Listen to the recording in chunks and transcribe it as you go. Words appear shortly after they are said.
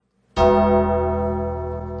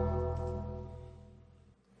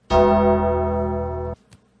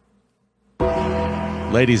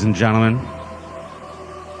Ladies and gentlemen,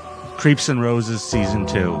 Creeps and Roses Season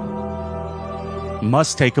 2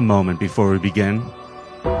 must take a moment before we begin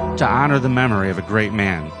to honor the memory of a great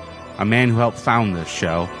man, a man who helped found this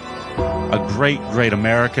show, a great, great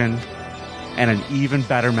American, and an even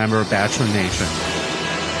better member of Bachelor Nation.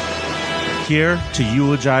 Here to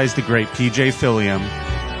eulogize the great PJ Philliam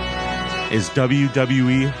is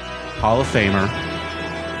WWE Hall of Famer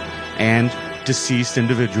and deceased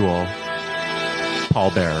individual,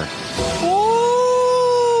 Paul Bearer.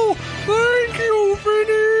 Oh, thank you,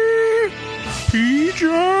 Vinnie. PJ,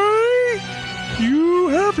 you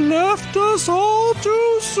have left us all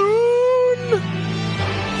too soon.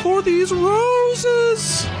 For these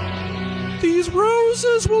roses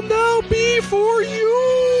will now be for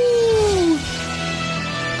you.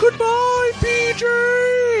 Goodbye,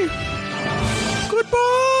 PJ.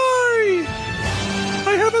 Goodbye.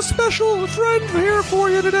 I have a special friend here for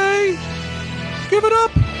you today. Give it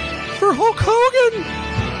up for Hulk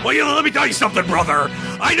Hogan. Well, let me tell you something, brother.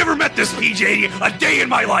 I never met this PJ a day in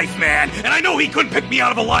my life, man. And I know he couldn't pick me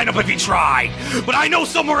out of a lineup if he tried. But I know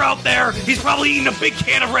somewhere out there, he's probably eating a big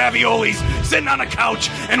can of raviolis, sitting on a couch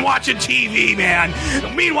and watching TV, man.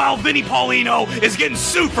 Meanwhile, Vinnie Paulino is getting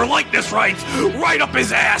sued for likeness rights right up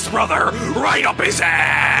his ass, brother. Right up his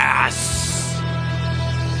ass.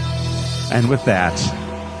 And with that,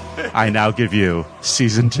 I now give you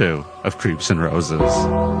Season 2 of Creeps and Roses.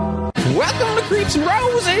 Welcome to Creeps and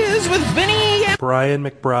Roses with Vinnie and Brian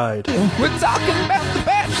McBride. We're talking about The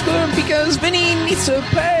Bachelor because Vinnie needs to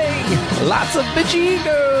pay lots of bitchy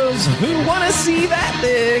girls who want to see that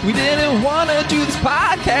dick. We didn't want to do this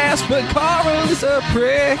podcast, but Carl is a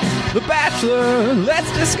prick. The Bachelor,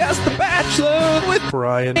 let's discuss The Bachelor with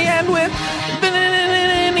Brian and with Vinnie.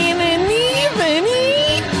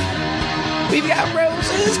 We've got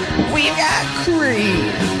roses, we've got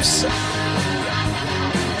creeps.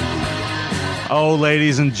 Oh,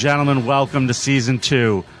 ladies and gentlemen, welcome to Season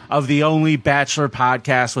 2 of the only Bachelor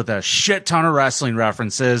podcast with a shit ton of wrestling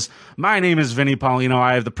references. My name is Vinnie Paulino.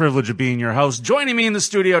 I have the privilege of being your host. Joining me in the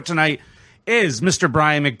studio tonight is Mr.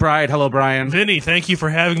 Brian McBride. Hello, Brian. Vinnie, thank you for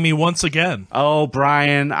having me once again. Oh,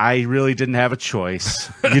 Brian, I really didn't have a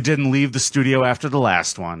choice. You didn't leave the studio after the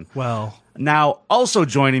last one. Well, now, also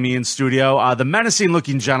joining me in studio, the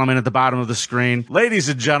menacing-looking gentleman at the bottom of the screen. Ladies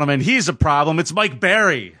and gentlemen, he's a problem. It's Mike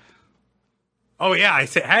Berry. Oh, yeah. I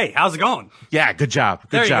say, hey, how's it going? Yeah, good job.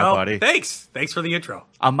 Good job, buddy. Thanks for the intro.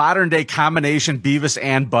 A modern-day combination Beavis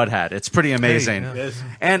and Butthead. It's pretty amazing. Hey, yeah.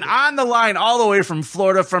 And on the line, all the way from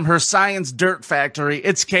Florida, from her science dirt factory,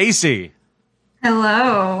 it's Kayci.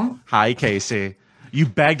 Hello. Hi, Kayci. You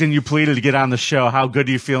begged and you pleaded to get on the show. How good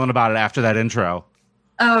are you feeling about it after that intro?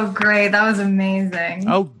 Oh, great. That was amazing.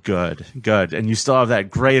 Oh, good. Good. And you still have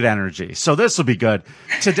that great energy. So this will be good.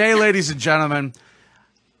 Today, ladies and gentlemen,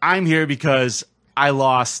 I'm here because I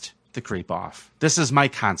lost the creep off. This is my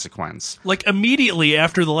consequence. like immediately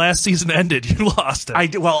after the last season ended, you lost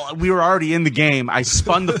it. Well, we were already in the game. I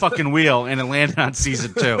spun the fucking wheel and it landed on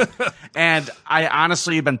Season 2. And I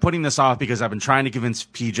honestly have been putting this off because I've been trying to convince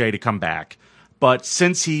PJ to come back. But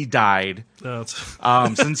since he died,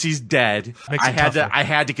 since he's dead, I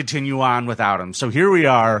had to continue on without him. So here we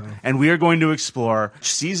are, and we are going to explore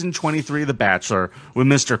Season 23 of The Bachelor with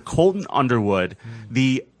Mr. Colton Underwood,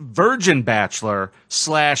 the virgin bachelor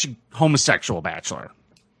 / homosexual bachelor.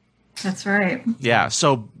 That's right. Yeah,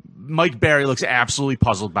 so Mike Berry looks absolutely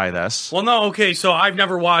puzzled by this. Well, no, okay, so I've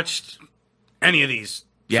never watched any of these.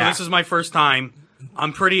 Yeah. So this is my first time.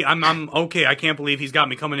 I'm okay. I can't believe he's got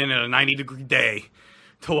me coming in at a 90-degree day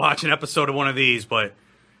to watch an episode of one of these. But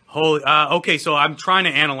okay, so I'm trying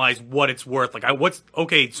to analyze what it's worth.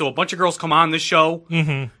 So a bunch of girls come on this show.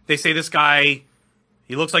 Mm-hmm. They say this guy,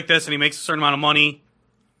 he looks like this, and he makes a certain amount of money,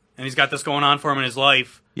 and he's got this going on for him in his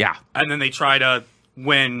life. Yeah, and then they try to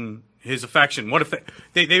win his affection. What if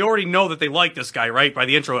they already know that they like this guy, right? By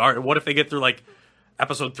the intro. What if they get through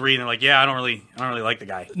episode 3 and they're like, yeah, I don't really like the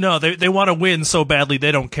guy. No, they want to win so badly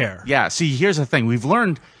they don't care. Yeah, see, here's the thing. We've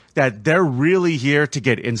learned that they're really here to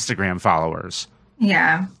get Instagram followers.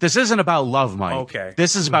 Yeah. This isn't about love, Mike. Okay.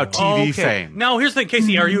 This is about TV fame. Now, here's the thing,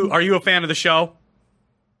 Kayci, are you a fan of the show?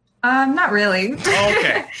 Not really.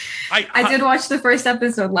 Okay. I did watch the first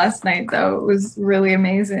episode last night, though. It was really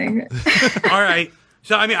amazing. All right.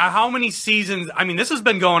 So, I mean, how many seasons? I mean, this has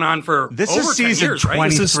been going on for over 10 season years, right?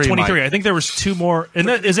 23, This is 23. Mike. I think there was 2 more. And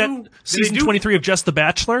is that season 23 of just The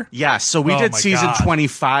Bachelor? Yes, so we Oh did my season God.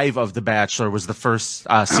 25 of The Bachelor was the first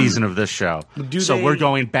season of this show. We're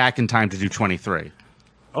going back in time to do 23.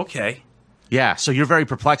 Okay. Yeah, so you're very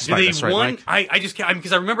perplexed by this, right, Mike? I just can't,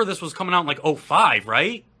 because I remember this was coming out in 05,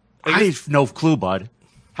 right? I have no clue, bud.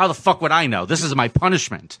 How the fuck would I know? This is my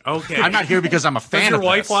punishment. Okay. I'm not here because I'm a fan Does your of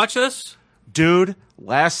wife this. watch this? Dude,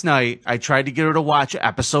 last night I tried to get her to watch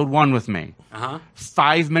episode 1 with me.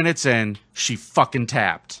 5 minutes in, she fucking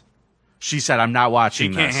tapped. She said, I'm not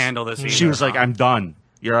watching She this. can't handle this either. She was like, I'm done.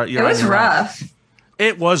 You're It was on your own." rough.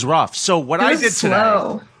 It was rough. So what It I was did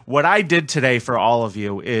slow. today, what I did today for all of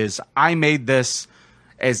you is I made this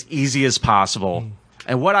as easy as possible.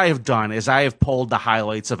 And what I have done is I have pulled the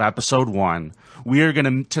highlights of episode 1. We are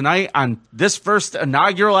going to, tonight on this first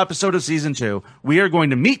inaugural episode of season 2, we are going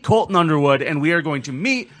to meet Colton Underwood and we are going to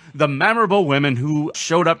meet the memorable women who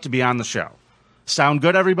showed up to be on the show. Sound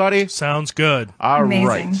good, everybody? Sounds good. All Amazing.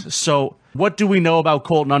 right. So what do we know about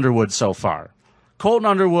Colton Underwood so far? Colton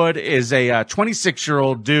Underwood is a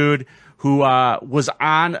 26-year-old dude who was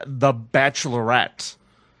on The Bachelorette.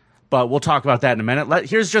 But we'll talk about that in a minute.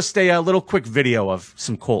 Here's just a little quick video of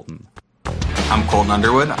some Colton. I'm Colton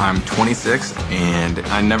Underwood. I'm 26, and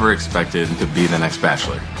I never expected to be the next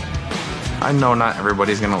Bachelor. I know not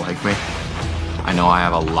everybody's going to like me. I know I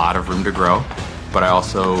have a lot of room to grow, but I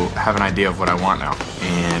also have an idea of what I want now,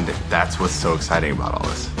 and that's what's so exciting about all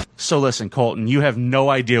this. So listen, Colton, you have no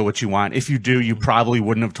idea what you want. If you do, you probably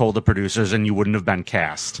wouldn't have told the producers and you wouldn't have been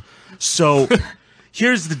cast. So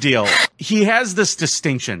here's the deal. He has this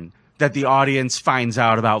distinction that the audience finds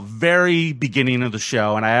out about very beginning of the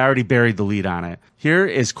show, and I already buried the lead on it. Here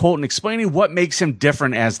is Colton explaining what makes him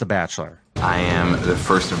different as the Bachelor. I am the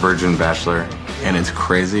first virgin Bachelor, and it's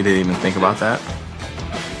crazy to even think about that.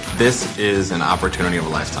 This is an opportunity of a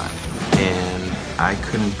lifetime, and I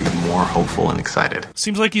couldn't be more hopeful and excited.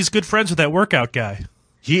 Seems like he's good friends with that workout guy.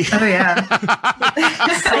 Oh, yeah.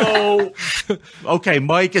 So, Okay,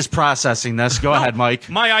 Mike is processing this. Go ahead, Mike.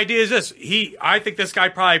 my idea is this. I think this guy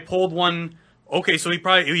probably pulled one. Okay, so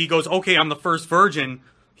he goes, okay, I'm the first virgin.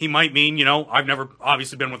 He might mean, you know, I've never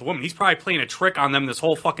obviously been with a woman. He's probably playing a trick on them this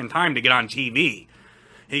whole fucking time to get on TV.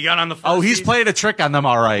 He got on the first Oh, he's season. playing a trick on them,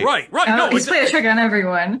 all right. Right. Oh, No, he's it's, played a trick on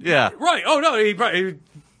everyone. Yeah. right. Oh, no,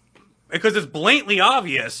 because it's blatantly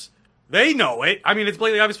obvious. They know it. I mean, it's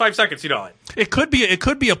blatantly obvious. 5 seconds, you know it. It could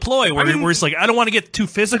be a ploy where, where he's like, I don't want to get too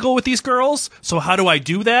physical with these girls, so how do I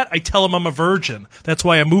do that? I tell them I'm a virgin. That's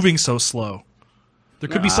why I'm moving so slow. There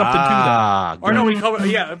could be something to that. Or no, we cover.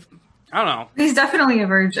 Yeah, I don't know. He's definitely a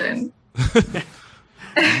virgin.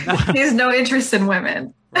 He has no interest in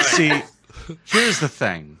women. See, here's the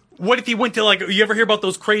thing. What if he went to, like, you ever hear about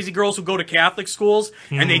those crazy girls who go to Catholic schools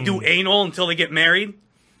and they do anal until they get married?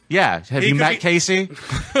 Yeah. Have you met Casey?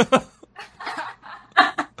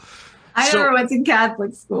 I never went to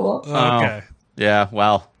Catholic school. Okay. Yeah,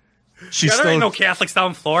 well, she's Yeah, there still. ain't no Catholics down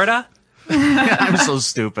in Florida. I'm so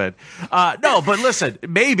stupid. No, but listen,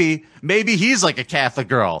 maybe he's like a Catholic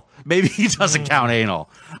girl. Maybe he doesn't count anal.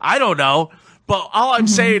 I don't know. But all I'm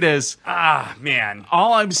saying is, Man.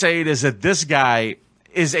 all I'm saying is that this guy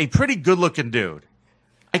is a pretty good-looking dude.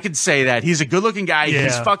 I can say that. He's a good-looking guy. Yeah.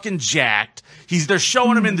 He's fucking jacked. They're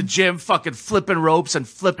showing him in the gym fucking flipping ropes and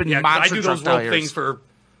flipping Yeah, 'cause I monster do truck those rope tires. things for,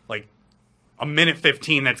 like, a minute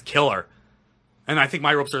 15. That's killer. And I think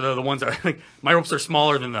my ropes are the ones that, like, my ropes are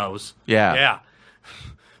smaller than those. Yeah. Yeah.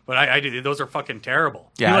 But I do. Those are fucking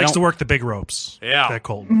terrible. Yeah, He I likes don't- to work the big ropes. Yeah. That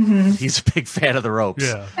Colton. He's a big fan of the ropes.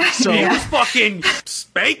 Yeah. So He was fucking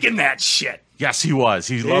spanking that shit. yes, he was.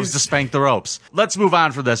 He loves to spank the ropes. Let's move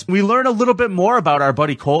on from this. We learn a little bit more about our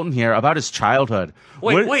buddy Colton here, about his childhood.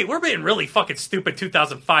 Wait, we're being really fucking stupid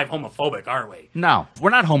 2005 homophobic, aren't we? No, we're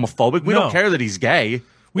not homophobic. We No. don't care that he's gay.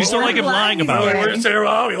 We still like him lying about it. We're just saying,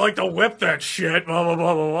 oh, you like to whip that shit, blah, blah,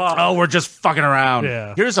 blah, blah, blah. Oh, we're just fucking around.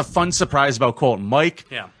 Yeah. Here's a fun surprise about Colton. Mike,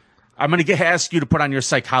 Yeah. I'm going to ask you to put on your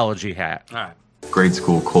psychology hat. All right. Grade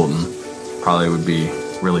school Colton probably would be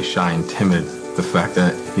really shy and timid, the fact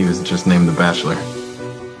that he was just named the Bachelor.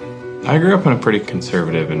 I grew up in a pretty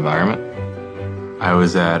conservative environment. I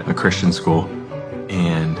was at a Christian school,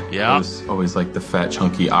 and Yeah. I was always like the fat,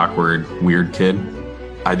 chunky, awkward, weird kid.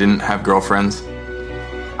 I didn't have girlfriends.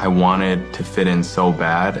 I wanted to fit in so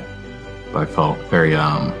bad, but I felt very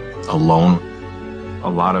alone. A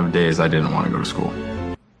lot of days I didn't want to go to school.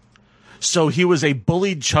 So he was a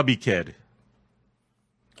bullied, chubby kid.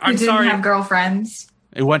 I'm He didn't sorry. have girlfriends.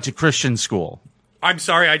 He went to Christian school. I'm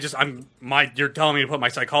sorry. You're telling me to put my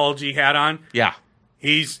psychology hat on. Yeah.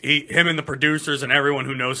 Him and the producers and everyone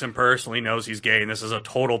who knows him personally knows he's gay, and this is a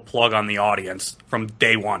total plug on the audience from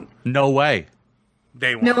day one. No way.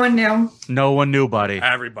 Day one. No one knew. No one knew, buddy.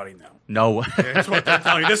 Everybody knows. No way. That's what they're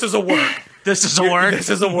telling you. This is a work. This is a work. This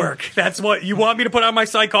is a work. That's what you want me to put on my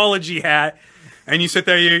psychology hat, and you sit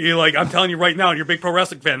there. You're like, I'm telling you right now. You're a big pro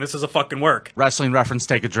wrestling fan. This is a fucking work. Wrestling reference,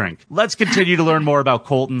 take a drink. Let's continue to learn more about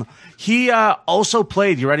Colton. He also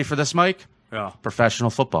played, you ready for this, Mike? Yeah. Professional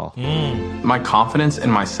football. My confidence in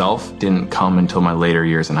myself didn't come until my later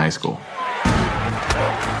years in high school.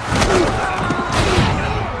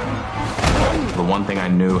 The one thing I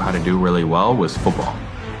knew how to do really well was football.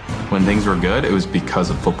 When things were good, it was because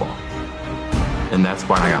of football. And that's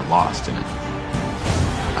why I got lost in it.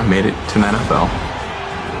 I made it to the NFL.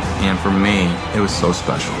 And for me, it was so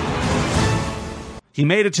special. He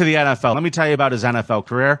made it to the NFL. Let me tell you about his NFL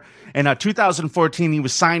career. In 2014, he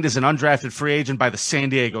was signed as an undrafted free agent by the San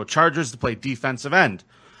Diego Chargers to play defensive end.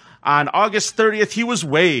 On August 30th, he was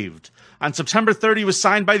waived. On September 3rd, he was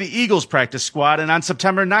signed by the Eagles practice squad, and on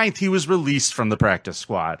September 9th, he was released from the practice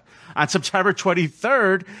squad. On September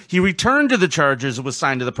 23rd, he returned to the Chargers and was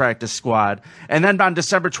signed to the practice squad. And then on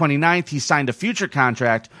December 29th, he signed a future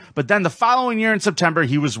contract. But then the following year in September,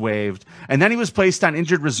 he was waived. And then he was placed on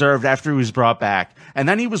injured reserve after he was brought back. And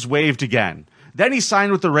then he was waived again. Then he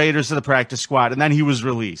signed with the Raiders to the practice squad, and then he was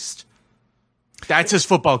released. That's his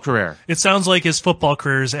football career. It sounds like his football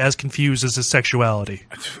career is as confused as his sexuality.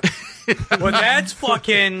 Well, that's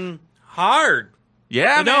fucking hard.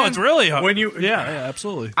 Yeah, No, it's really hard. When you, yeah,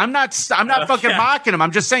 absolutely. I'm not fucking yeah. mocking him.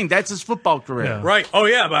 I'm just saying that's his football career. Yeah. Right. Oh,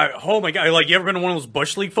 yeah. But, oh, my God. Like, you ever been to one of those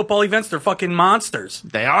Bush League football events? They're fucking monsters.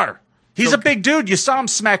 They are. He's a big dude. You saw him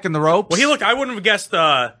smacking the ropes. Well, I wouldn't have guessed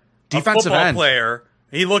a Defensive football end. player.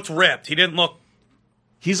 He looked ripped. He didn't look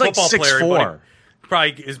He's like football player. 6'4".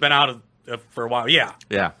 Probably has been out of for a while. Yeah.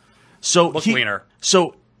 Yeah. So Look leaner.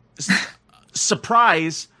 So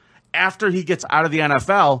surprise, after he gets out of the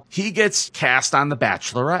NFL, he gets cast on The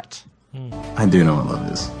Bachelorette. I do know what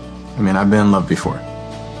love is. I mean, I've been in love before.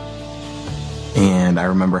 And I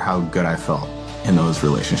remember how good I felt in those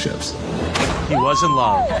relationships. He was in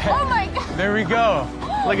love. Oh my God. There we go.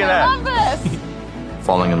 Look at that. I love this.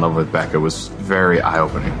 Falling in love with Becca was very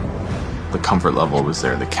eye-opening. The comfort level was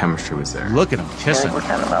there. The chemistry was there. Look at him kissing. We're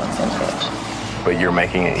kind of on the same page. But you're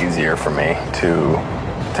making it easier for me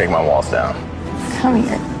to take my walls down. Come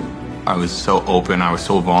here. I was so open. I was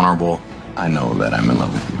so vulnerable. I know that I'm in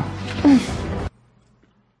love with you.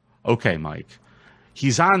 Okay, Mike.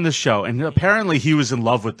 He's on the show, and apparently he was in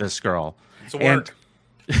love with this girl. It's a work.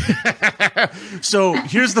 So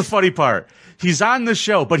here's the funny part. He's on the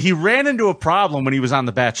show, but he ran into a problem when he was on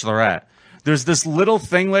The Bachelorette. There's this little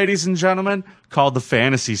thing, ladies and gentlemen, called the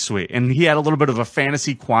fantasy suite, and he had a little bit of a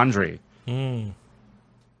fantasy quandary. I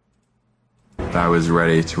was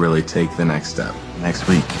ready to really take the next step. Next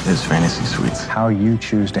week is fantasy suites. How you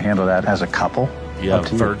choose to handle that as a couple. Yeah, Up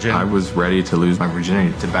to you. virgin. I was ready to lose my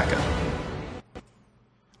virginity to Becca.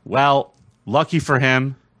 Well, lucky for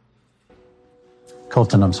him.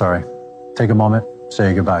 Colton, I'm sorry. Take a moment, say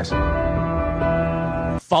your goodbyes.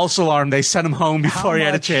 False alarm. They sent him home before he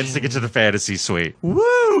had a chance to get to the fantasy suite.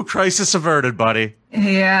 Woo! Crisis averted, buddy.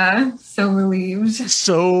 Yeah, so relieved.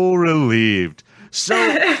 So relieved. So,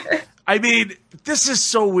 I mean, this is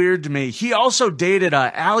so weird to me. He also dated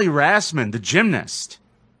Allie Rassman, the gymnast.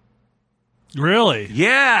 Really?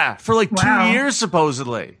 Yeah, for like Wow. 2 years,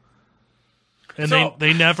 supposedly. And So-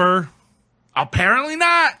 they never. Apparently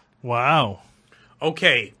not. Wow.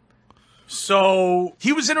 Okay. So,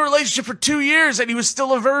 He was in a relationship for 2 years and he was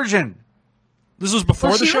still a virgin This was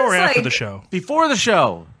before Well, the she show or was, after like- the show? before the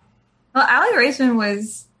show. Well, Allie Raisman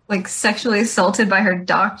was like sexually assaulted by her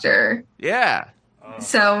doctor. Yeah.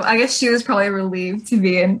 So I guess she was probably relieved to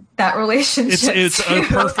be in that relationship. It's a too.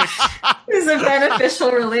 perfect. It's a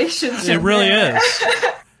beneficial relationship. It really there. is.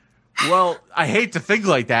 Well, I hate to think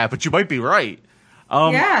like that, but you might be right.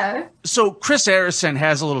 Yeah. So Chris Harrison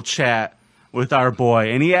has a little chat with our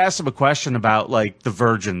boy, and he asked him a question about like the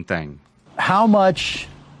virgin thing. How much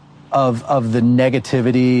of the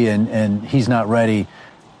negativity and he's not ready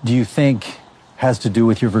do you think has to do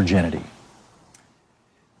with your virginity?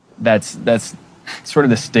 That's sort of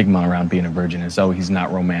the stigma around being a virgin is, oh, he's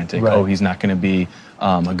not romantic. Right. Oh, he's not going to be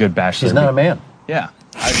a good bachelor. He's not a man. Yeah.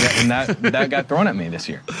 And that got thrown at me this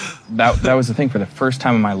year. That was the thing. For the first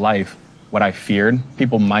time in my life, what I feared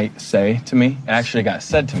people might say to me, it actually got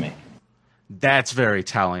said to me. That's very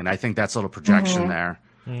telling. I think that's a little projection there.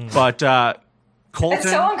 But Colton, It's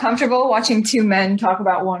so uncomfortable watching two men talk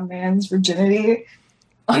about one man's virginity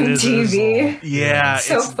on It is TV. yeah,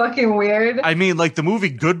 So it's, fucking weird. I mean, like the movie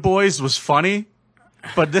Good Boys was funny,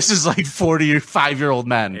 but this is like 45-year-old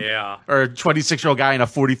men. Yeah. Or a 26-year-old guy and a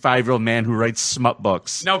 45-year-old man who writes smut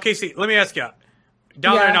books. now, Casey, let me ask you.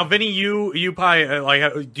 Down Yeah. there now, Vinny, you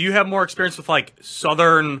probably do you have more experience with like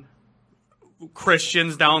Southern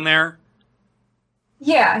Christians down there?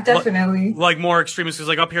 Yeah, definitely. Like more extremists, because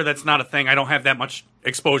like up here, that's not a thing. I don't have that much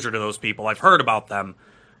exposure to those people. I've heard about them,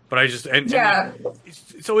 but I just Yeah.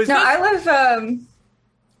 so is No, this, I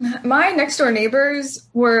live. My next door neighbors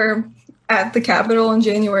were at the Capitol on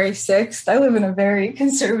January 6th. I live in a very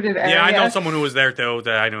conservative area. Yeah, I know someone who was there, too,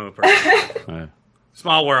 that I knew in person.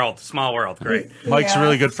 Small world. Great. Mike's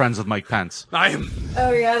really good friends with Mike Pence. I am.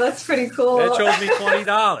 Oh, yeah, that's pretty cool. That shows me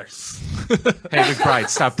 $20. Hey, McBride,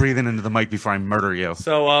 stop breathing into the mic before I murder you.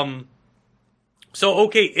 So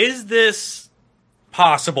okay, is this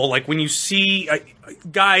possible? Like, when you see a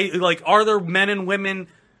guy, like, are there men and women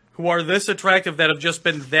who are this attractive that have just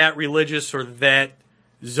been that religious or that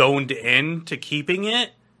zoned in to keeping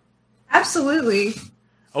it? Absolutely.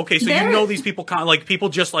 Okay, so you know these people, like people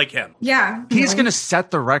just like him. Yeah. He's going to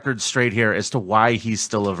set the record straight here as to why he's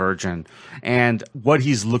still a virgin and what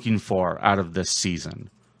he's looking for out of this season.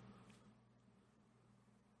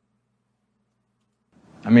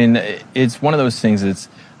 I mean, it's one of those things.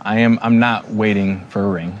 I'm not waiting for a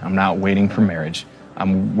ring. I'm not waiting for marriage.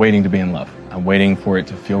 I'm waiting to be in love. I'm waiting for it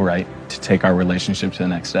to feel right to take our relationship to the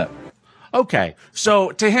next step. Okay,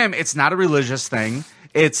 so to him, it's not a religious thing.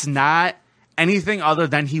 It's not anything other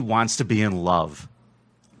than he wants to be in love.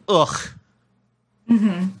 Ugh.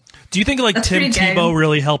 Mm-hmm. Do you think like That's Tim pretty good. Tebow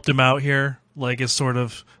really helped him out here? Like, it's sort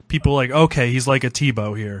of people like, okay, he's like a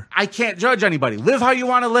Tebow here. I can't judge anybody. Live how you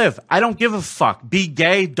want to live. I don't give a fuck. Be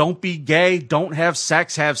gay. Don't be gay. Don't have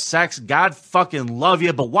sex. Have sex. God fucking love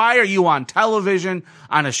you. But why are you on television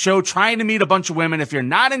on a show trying to meet a bunch of women if you're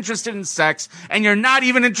not interested in sex and you're not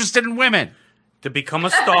even interested in women? To become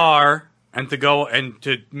a star and to go and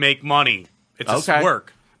to make money. It's Okay.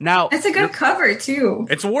 work. Now It's a good cover, too.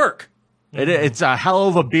 It's work. it's a hell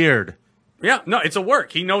of a beard. Yeah, no, it's a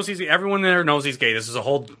work. He knows everyone there knows he's gay. This is a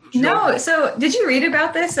whole No, so did you read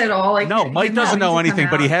about this at all? Like, No, Mike doesn't know anything,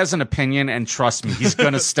 but he has. has an opinion, and trust me, he's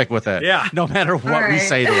going to stick with it. Yeah. No matter what All we right.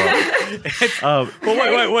 say to him. But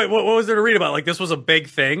wait, what was there to read about? Like, this was a big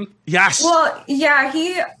thing? Yes. Well, yeah,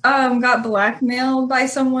 he got blackmailed by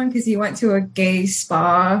someone because he went to a gay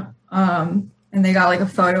spa, and they got like a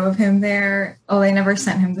photo of him there. Oh, they never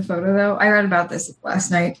sent him the photo though. I read about this last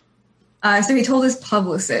night. So he told his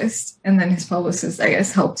publicist, and then his publicist, I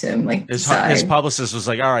guess, helped him like decide. His publicist was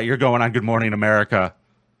like, all right, you're going on Good Morning America.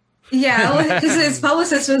 Yeah, because his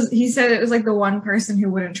publicist he said it was like the one person who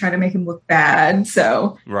wouldn't try to make him look bad.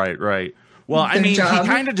 So Right. Well, I Good mean, job. he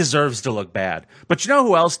kind of deserves to look bad. But you know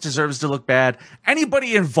who else deserves to look bad?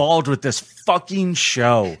 Anybody involved with this fucking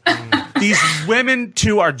show. These women,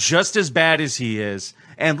 too, are just as bad as he is.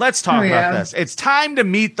 And let's talk about this. It's time to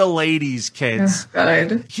meet the ladies, kids.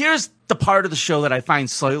 God. Here's the part of the show that I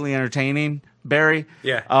find slightly entertaining, Barry.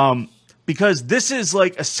 Yeah. Because this is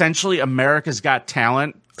like essentially America's Got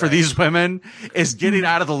Talent for these women, is getting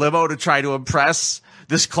out of the limo to try to impress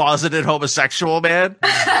this closeted homosexual man.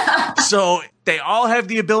 So they all have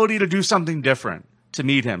the ability to do something different to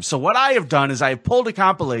meet him. So what I have done is I have pulled a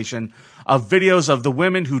compilation of videos of the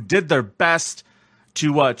women who did their best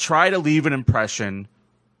to try to leave an impression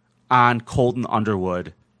on Colton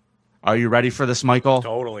Underwood. Are you ready for this, Michael?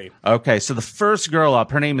 Totally. Okay, so the first girl up,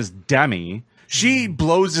 her name is Demi. She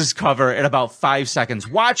blows his cover in about 5 seconds.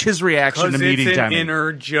 Watch his reaction to Because meeting it's an Demi.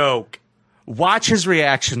 inner joke. Watch his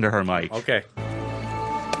reaction to her, Mike. Okay.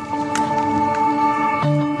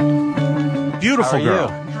 Beautiful How are girl.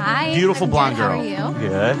 you? Hi. Beautiful I'm blonde good. girl. How are you?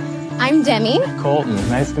 Good. I'm Demi. Colton,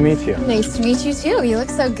 nice to meet you. Nice to meet you too. You look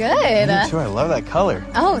so good. Me too. I love that color.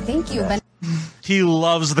 Oh, thank you. But He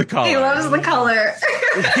loves the color. He loves the color.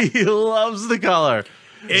 He loves the color.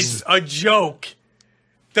 It's a joke.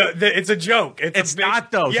 It's a joke. It's not,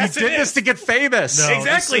 though. Yes, he did it this is. to get famous. No,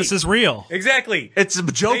 Exactly. This is real. Exactly. It's a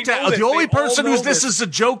joke. They know this. The only They all person know who's this this. is a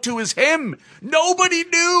joke to is him. Nobody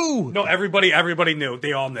knew. No, everybody knew.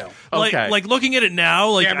 They all knew. Okay. Like looking at it now,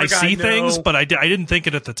 like Camera I guy, see no. things, but I didn't think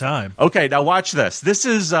it at the time. Okay, now watch this. This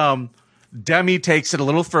is Demi takes it a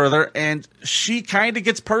little further, and she kind of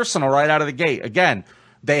gets personal right out of the gate. Again,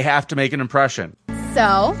 they have to make an impression.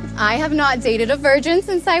 so I have not dated a virgin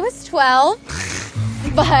since I was 12,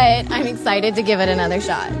 but I'm excited to give it another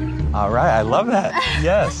shot. All right. I love that.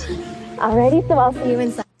 Yes. Alrighty, so I'll see you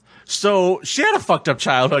inside. So she had a fucked up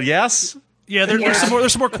childhood, yes? Yeah, there's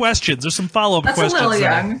some more questions. There's some follow up That's a questions. little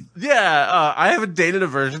there. young. Yeah, I haven't dated a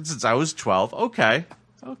virgin since I was 12. Okay.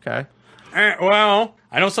 Well,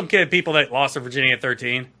 I know some people that lost their virginity at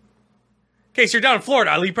 13. Okay, so you're down in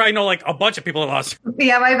Florida. You probably know like a bunch of people that lost.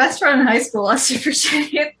 Yeah, my best friend in high school lost her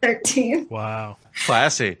virginity at 13. Wow.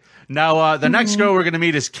 Classy. Now, the next girl we're going to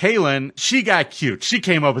meet is Kaylin. She got cute. She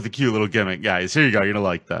came up with a cute little gimmick, guys. Here you go. You're going to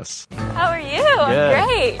like this. How are you? Good. I'm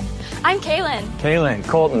great. I'm Kaylin. Kaylin,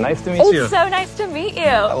 Colton, nice to meet you. It's so nice to meet you.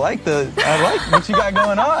 I like what you got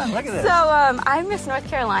going on. Look at this. So, I'm Miss North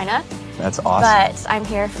Carolina, That's awesome. but I'm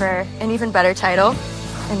here for an even better title,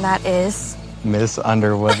 and that is... Miss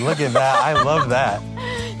Underwood. Look at that. I love that.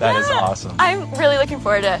 That is awesome. I'm really looking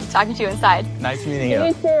forward to talking to you inside. Nice meeting you.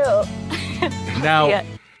 You too. Now, Yeah.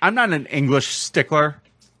 I'm not an English stickler,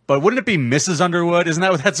 but wouldn't it be Mrs. Underwood? Isn't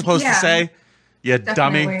that what that's supposed to say? You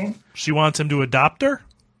dummy. Definitely. She wants him to adopt her?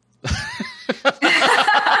 Is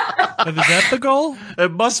that the goal?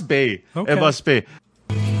 It must be. Okay. It must be.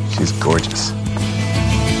 She's gorgeous.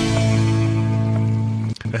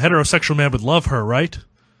 A heterosexual man would love her, right?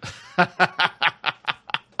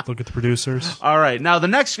 Look at the producers. All right. Now, the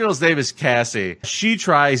next girl's name is Cassie. She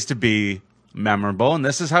tries to be memorable, and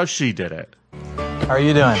this is how she did it. How are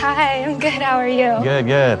you doing? Hi, I'm good. How are you? Good,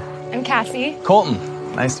 good. I'm Cassie.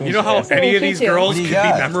 Colton, nice to meet you. You know how Nice to any meet of you these too. girls What do could you be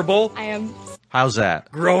got? memorable? I am. How's that?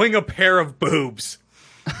 Growing a pair of boobs.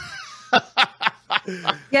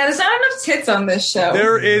 Yeah, there's not enough tits on this show.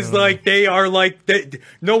 There is they are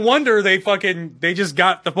no wonder they just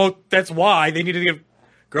got the most. That's why they needed to give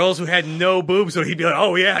girls who had no boobs. So he'd be like,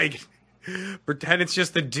 oh yeah, pretend it's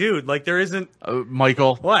just a dude. Like there isn't.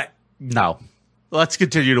 Michael? What? No. Let's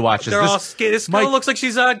continue to watch this. They're all scared. This girl looks like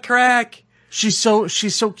she's on crack. She's so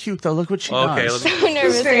cute though. Look what she does. So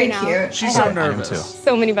nervous very right now. cute. She's I so have nervous.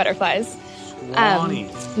 so many butterflies.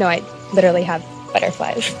 No, I literally have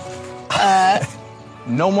butterflies.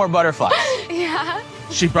 No more butterflies. Yeah.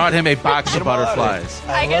 She brought him a box of butterflies.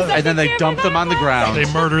 I guess And then they dumped them on the ground.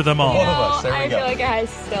 They murder them all. Both of us. There we I go. feel like I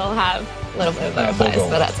still have a little bit of They'll butterflies, go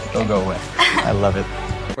but that's okay. They'll go away. I love it.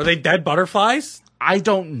 Were they dead butterflies? I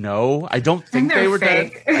don't know. I don't think they they're were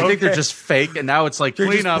fake. dead. I think they're just fake, and now it's like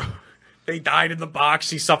clean up. They died in the box.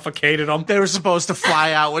 She suffocated them. They were supposed to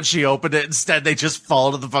fly out when she opened it. Instead, they just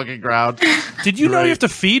fall to the fucking ground. Did you know you have to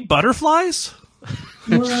feed butterflies?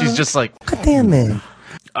 She's just like, God damn it.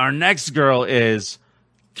 Our next girl is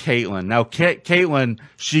Caitlin. Now, Caitlin,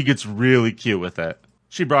 she gets really cute with it.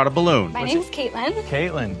 She brought a balloon. My name's Caitlin.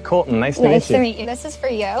 Caitlin, Colton, nice to Nice meet to you. meet you. This is for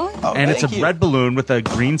you. Oh, And it's a thank you. red balloon with a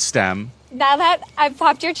green stem. Now that I've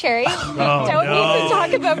popped your cherry, we don't need to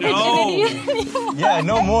talk about virginity anymore. Yeah,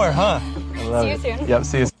 no more, huh? I love See you it. soon. Yep,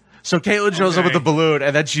 see you soon. So Caitlin shows up with the balloon,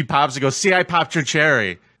 and then she pops and goes, see, I popped your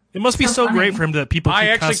cherry. It must be so great for him that people I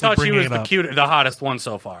keep actually constantly thought she bringing was it up. the hottest one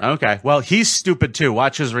so far. Okay. Well, he's stupid, too.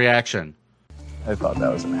 Watch his reaction. I thought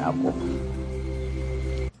that was an apple.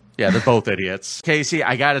 Yeah, they're both idiots. Casey,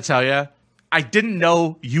 I got to tell you, I didn't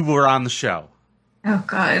know you were on the show. Oh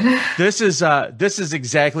God. This is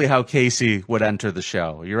exactly how Casey would enter the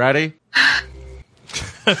show. You ready?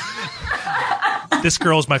 This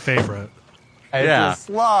girl's my favorite. Yeah. It's a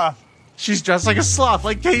sloth. She's dressed like a sloth,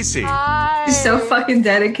 like Casey. She's so fucking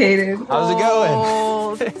dedicated. How's it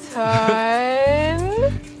going?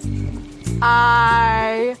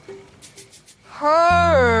 I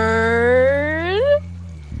heard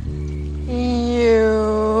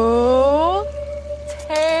you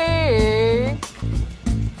take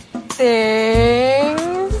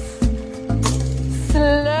things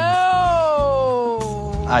slow.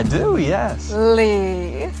 I do, yes.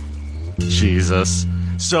 Jesus.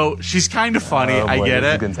 So she's kind of funny, Oh, I boy, get this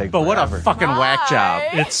is it. gonna take But what a forever. fucking whack job.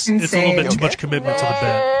 It's a little bit too much commitment to the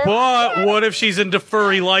bit. But what if she's into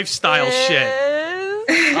furry lifestyle shit?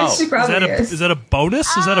 Oh, She probably Is that a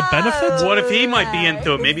bonus? Is that a benefit? What if he might be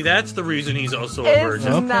into it? Maybe that's the reason he's also a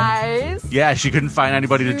virgin. Nice. Yeah, she couldn't find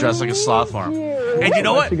anybody to dress like a sloth for him. And you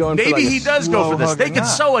know what? Actually going for, Maybe like, a he does go for this. slow They hug could or not.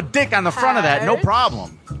 sew a dick on the front of that, no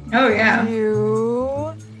problem. Oh yeah.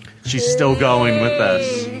 You She's still going with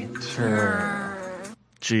this. Sure.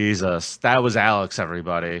 Jesus. That was Alex,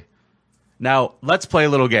 everybody. Now, let's play a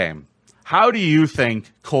little game. How do you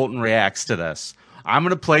think Colton reacts to this? I'm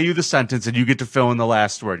going to play you the sentence, and you get to fill in the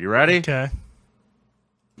last word. You ready? Okay.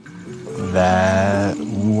 That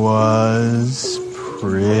was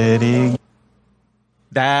pretty.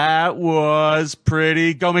 That was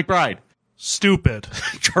pretty. Go, McBride. Stupid.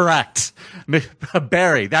 Correct.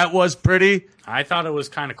 Barry, that was pretty. I thought it was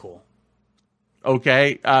kind of cool.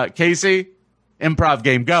 Okay. Casey, improv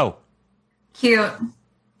game, go. Cute.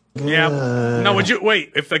 Yeah. No, would you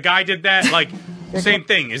wait? If the guy did that, like, same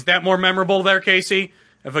thing. Is that more memorable there, Casey?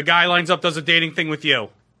 If a guy lines up, does a dating thing with you,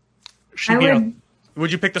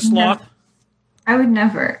 would you pick the sloth? I would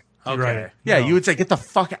never. Okay. Right. Yeah, you would say, get the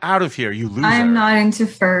fuck out of here, you loser. I'm not into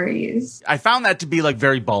furries. I found that to be, like,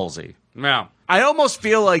 very ballsy. Yeah. I almost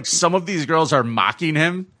feel like some of these girls are mocking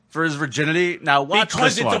him for his virginity. Now, watch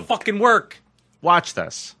Because this it's one. a fucking work. Watch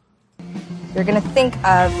this. You're gonna think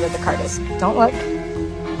of where the card is. Don't look.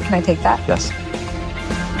 Can I take that? Yes.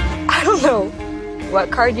 I don't know what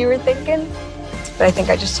card you were thinking, but I think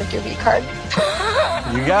I just took your V card.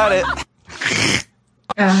 You got it.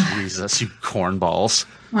 Jesus, you cornballs.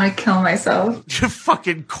 I want to kill myself. You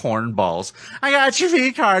fucking cornballs. I got your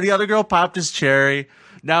V-card. The other girl popped his cherry.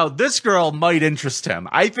 Now, this girl might interest him.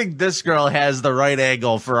 I think this girl has the right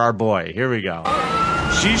angle for our boy. Here we go.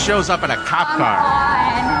 She shows up in a cop car.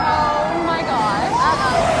 Oh my gosh.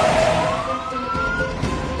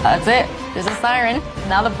 That's it. There's a siren.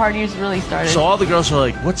 Now the party's really started. So all the girls are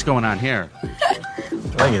like, what's going on here?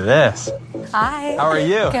 Look at this. Hi. How are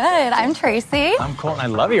you? Good. I'm Tracy. I'm Colton. I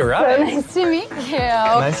love you, right? So nice to meet you.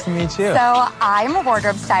 Nice to meet you. So I'm a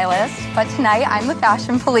wardrobe stylist, but tonight I'm the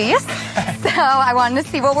fashion police. So I wanted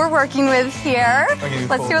to see what we're working with here.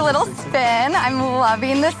 Let's do a little spin. I'm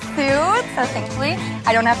loving the suit. So thankfully,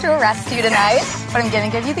 I don't have to arrest you tonight, but I'm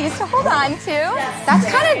going to give you these to hold on to. That's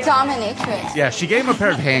kind of dominatrix. Yeah, she gave him a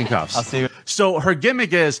pair of handcuffs. I'll see you. So her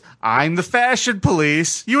gimmick is, I'm the fashion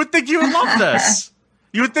police. You would think you would love this.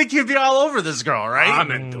 You would think you'd be all over this girl, right?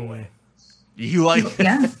 I'm into it. You like it?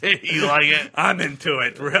 Yeah. You like it? I'm into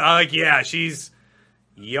it. Yeah, she's.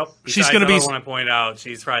 Yep. She's going to be. I want to point out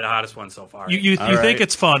she's probably the hottest one so far. You think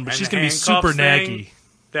it's fun, but And she's the going to be super handcuffs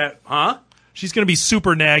thing, naggy. She's going to be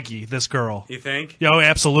super naggy, this girl. You think? Yeah, oh,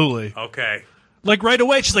 absolutely. Okay. Like right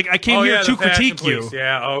away, she's like, I came here to critique you.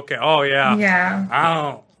 Yeah, okay. Oh, yeah.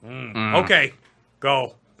 Yeah. Okay,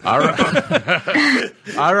 go. All right.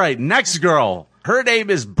 All right, next girl. Her name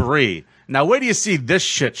is Bree. Now, where do you see this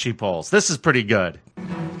shit she pulls? This is pretty good.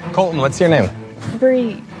 Colton, what's your name?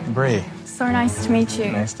 Bree. Bree. So nice to meet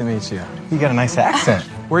you. Nice to meet you. You got a nice accent.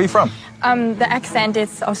 Where are you from? The accent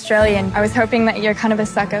is Australian. I was hoping that you're kind of a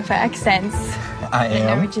sucker for accents. I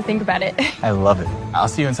am. What you think about it? I love it. I'll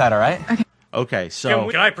see you inside, all right? Okay. Okay, so...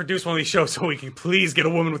 Can I produce one of these shows so we can please get a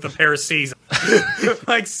woman with a pair of C's?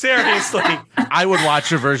 Like, seriously. I would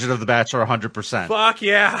watch your version of The Bachelor 100%. Fuck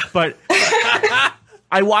yeah. But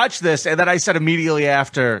I watched this, and then I said immediately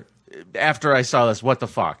after I saw this, what the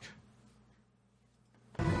fuck?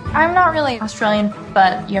 I'm not really Australian,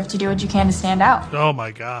 but you have to do what you can to stand out. Oh,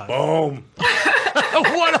 my God. Boom.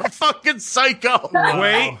 What a fucking psycho.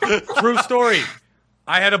 Wait, true story.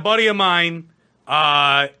 I had a buddy of mine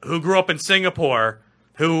who grew up in Singapore,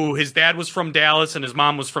 who his dad was from Dallas and his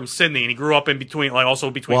mom was from Sydney, and he grew up in between, like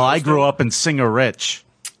also between. Well, I grew up in Singer Rich.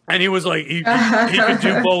 And he was like, he could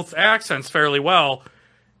do both accents fairly well.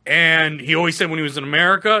 And he always said when he was in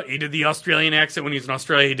America, he did the Australian accent. When he was in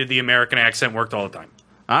Australia, he did the American accent, worked all the time.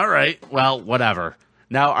 All right. Well, whatever.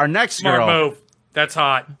 Now, our next Smart girl. move. That's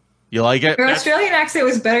hot. You like it? Your Australian accent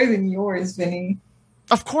was better than yours, Vinny.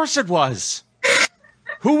 Of course it was.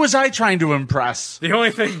 Who was I trying to impress? The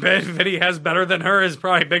only thing Vinny has better than her is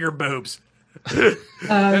probably bigger boobs.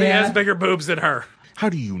 Vinny has bigger boobs than her. How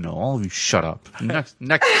do you know? All of you shut up. Next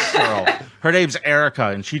girl. Her name's Erica,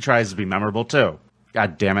 and she tries to be memorable, too.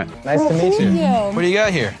 God damn it. Nice to meet you. What do you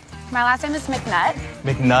got here? My last name is McNutt.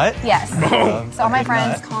 McNutt? Yes. So all my Big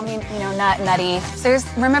friends nut. call me, Nut, Nutty. So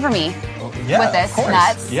remember me Yeah, with this, of course.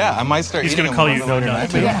 nuts. Yeah, I might start He's eating gonna call them you a little No later Nut,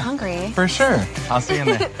 tonight, I too. get hungry. For sure. I'll see you in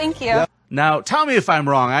there. Thank you. Yep. Now, tell me if I'm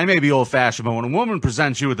wrong. I may be old-fashioned, but when a woman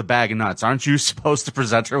presents you with a bag of nuts, aren't you supposed to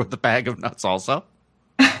present her with a bag of nuts also?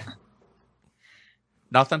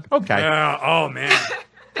 Nothing? Okay. Yeah. Oh, man.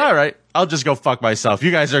 All right. I'll just go fuck myself.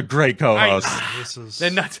 You guys are great co-hosts. The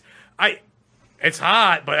nuts. It's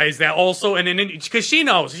hot, but is that also because she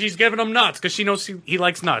knows she's giving him nuts because she knows he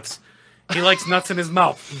likes nuts. He likes nuts in his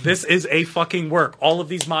mouth. This is a fucking work. All of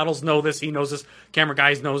these models know this. He knows this. Camera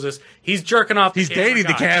guys knows this. He's jerking off. He's dating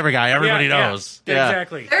the camera guy. Everybody knows. Yeah,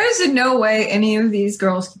 exactly. There is no way any of these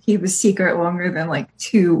girls can keep a secret longer than like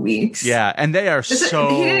 2 weeks. Yeah, and they are so...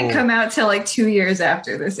 He didn't come out till like 2 years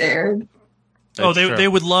after this aired. Oh, they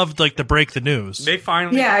would love like to break the news. They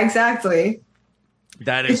finally... Yeah, exactly.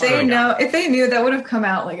 That If is they true. if they knew, that would have come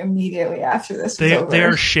out like immediately after this. Was over. They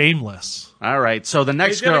are shameless. All right, so the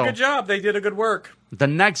next They did girl... a good job. They did a good work. The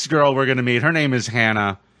next girl we're going to meet, her name is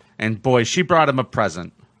Hannah, and boy, she brought him a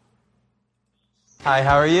present. Hi,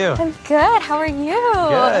 how are you? I'm good. How are you?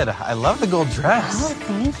 Good. I love the gold dress. Oh,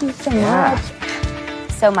 thank you so much.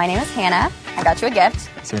 So my name is Hannah. I got you a gift.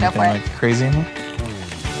 Is there Go anything for like it. crazy in here?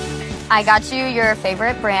 I got you your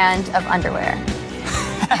favorite brand of underwear.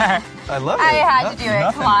 I love it. I had to do it.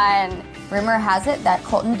 Nothing. Come on. Rumor has it that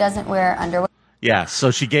Colton doesn't wear underwear. Yeah, so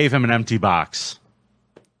she gave him an empty box.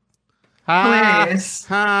 Hilarious.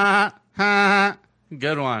 Good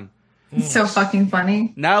one. It's so fucking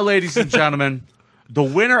funny. Now, ladies and gentlemen, the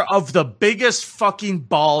winner of the biggest fucking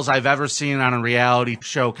balls I've ever seen on a reality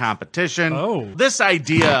show competition. Oh. This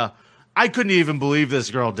idea, I couldn't even believe this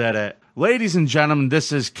girl did it. Ladies and gentlemen,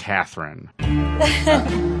 this is Catherine.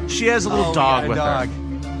 She has a little dog with her.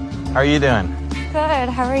 How are you doing? Good.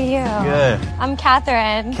 How are you? Good. I'm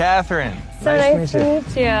Catherine. Catherine. So nice to meet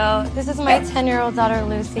you. This is my 10-year-old daughter,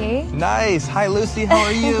 Lucy. Nice. Hi, Lucy. How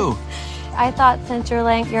are you? I thought since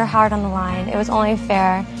your heart on the line, it was only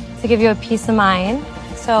fair to give you a peace of mind.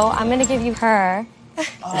 So I'm going to give you her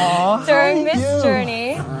during this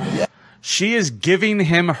journey. She is giving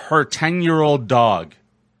him her 10-year-old dog.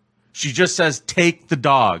 She just says, take the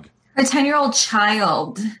dog. Her 10-year-old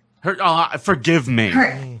child. Forgive me.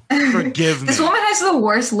 Forgive me. This woman has the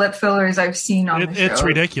worst lip fillers I've seen on the show. It's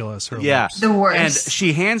ridiculous. Her lips. The worst. And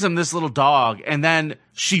she hands him this little dog, and then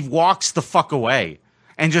she walks the fuck away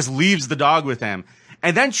and just leaves the dog with him.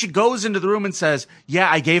 And then she goes into the room and says, yeah,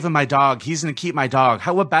 I gave him my dog. He's going to keep my dog.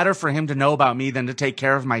 What better for him to know about me than to take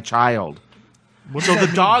care of my child? So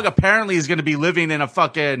the dog apparently is going to be living in a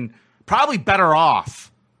fucking, probably better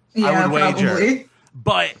off, I would wager. Probably.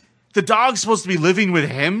 But the dog's supposed to be living with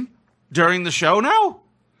him during the show now?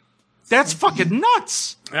 That's fucking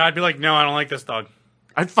nuts. Yeah, I'd be like, no, I don't like this dog.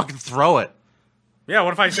 I'd fucking throw it. Yeah,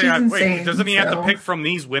 what if I say, She's wait, insane, doesn't he have to so. pick from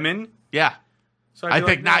these women? Yeah. So I I'd be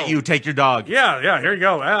pick like, not no. you, take your dog. Yeah, here you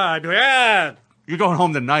go. I'd be like, You're going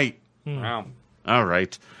home tonight. Wow. All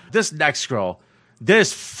right. This next girl,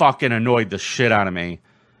 this fucking annoyed the shit out of me.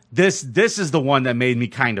 This is the one that made me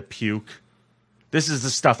kind of puke. This is the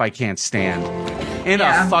stuff I can't stand. In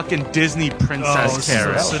a fucking Disney princess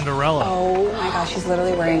character. Cinderella. Oh my gosh, she's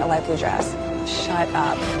literally wearing a light blue dress. Shut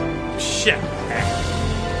up. Shit.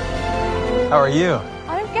 How are you?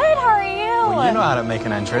 I'm good, how are you? Well, you know how to make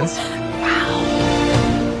an entrance.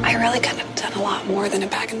 I really could have done a lot more than a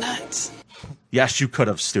bag of nuts. Yes, you could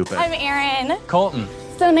have, stupid. I'm Erin. Colton.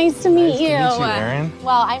 So nice to meet you. Erin.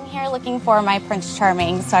 Well, I'm here looking for my Prince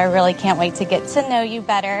Charming, so I really can't wait to get to know you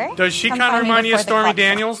better. Does she Come kind of find me remind you of before the Stormy clock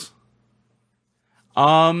Daniels?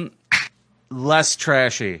 Less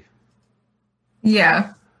trashy.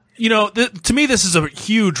 Yeah. You know, to me, this is a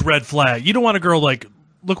huge red flag. You don't want a girl like,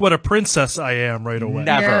 look what a princess I am right away.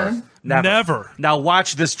 Never. Now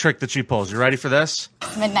watch this trick that she pulls. You ready for this?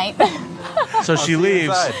 Midnight. So she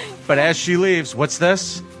leaves, but as she leaves, what's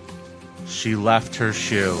this? She left her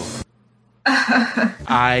shoe.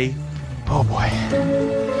 Oh boy.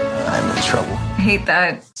 I'm in trouble. I hate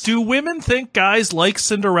that. Do women think guys like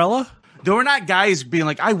Cinderella? There were not guys being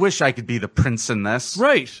like, I wish I could be the prince in this.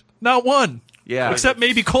 Right. Not one. Yeah. Except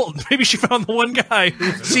maybe Colton. Maybe she found the one guy.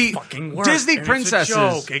 See, Disney and princesses. It's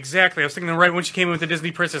a joke. Exactly. I was thinking right when she came in with the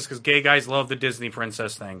Disney princess because gay guys love the Disney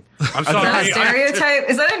princess thing. I'm Is that sorry. a stereotype?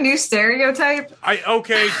 Is that a new stereotype?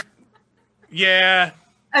 Okay. Yeah.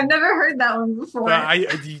 I've never heard that one before.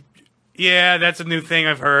 Yeah, that's a new thing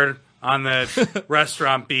I've heard on the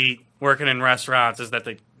restaurant beat, working in restaurants, is that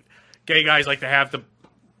the gay guys like to have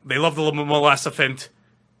they love the Maleficent,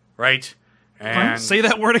 right? And Say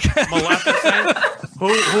that word again. Maleficent.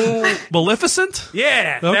 who? Maleficent?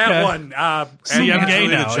 Yeah, Okay. that one. See, I'm gay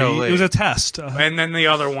Angelina now. Jolie. It was a test. And then the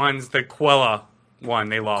other one's the Quilla one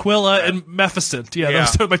they love. Quilla and Mephisant. Yeah, Yeah.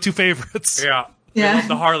 those are my two favorites. Yeah. Yeah. They love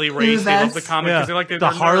the Harley race. They love the comic because they like the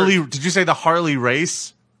Harley. Did you say the Harley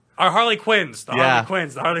race? Our Harley Quinns. The Harley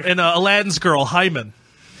Quinns. The Harley. And Aladdin's girl, Hyman.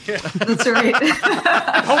 That's right.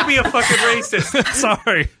 Don't be a fucking racist.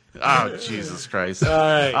 Sorry. Oh, Jesus Christ. All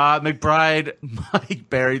right. McBride, Mike,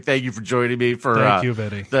 Barry, thank you for joining me for Thank you,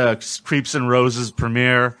 Vinny. the Creeps and Roses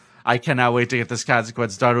premiere. I cannot wait to get this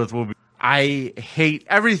consequence started with. I hate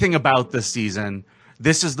everything about this season.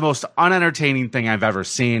 This is the most unentertaining thing I've ever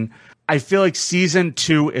seen. I feel like season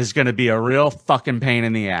 2 is going to be a real fucking pain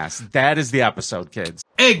in the ass. That is the episode, kids.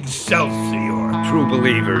 Excelsior, true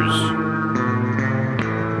believers.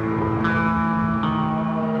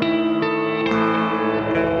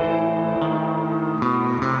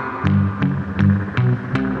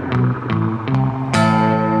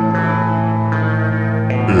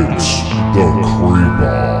 It's the Creep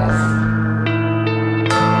Off.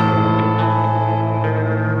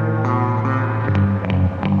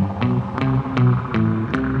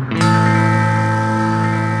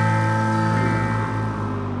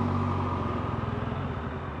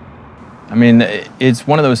 I mean, it's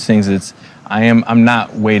one of those things. I'm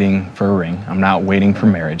not waiting for a ring. I'm not waiting for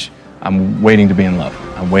marriage. I'm waiting to be in love.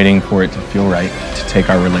 I'm waiting for it to feel right to take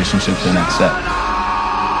our relationship to the next step.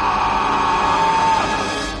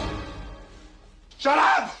 Shut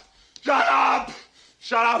up! Shut up!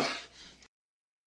 Shut up!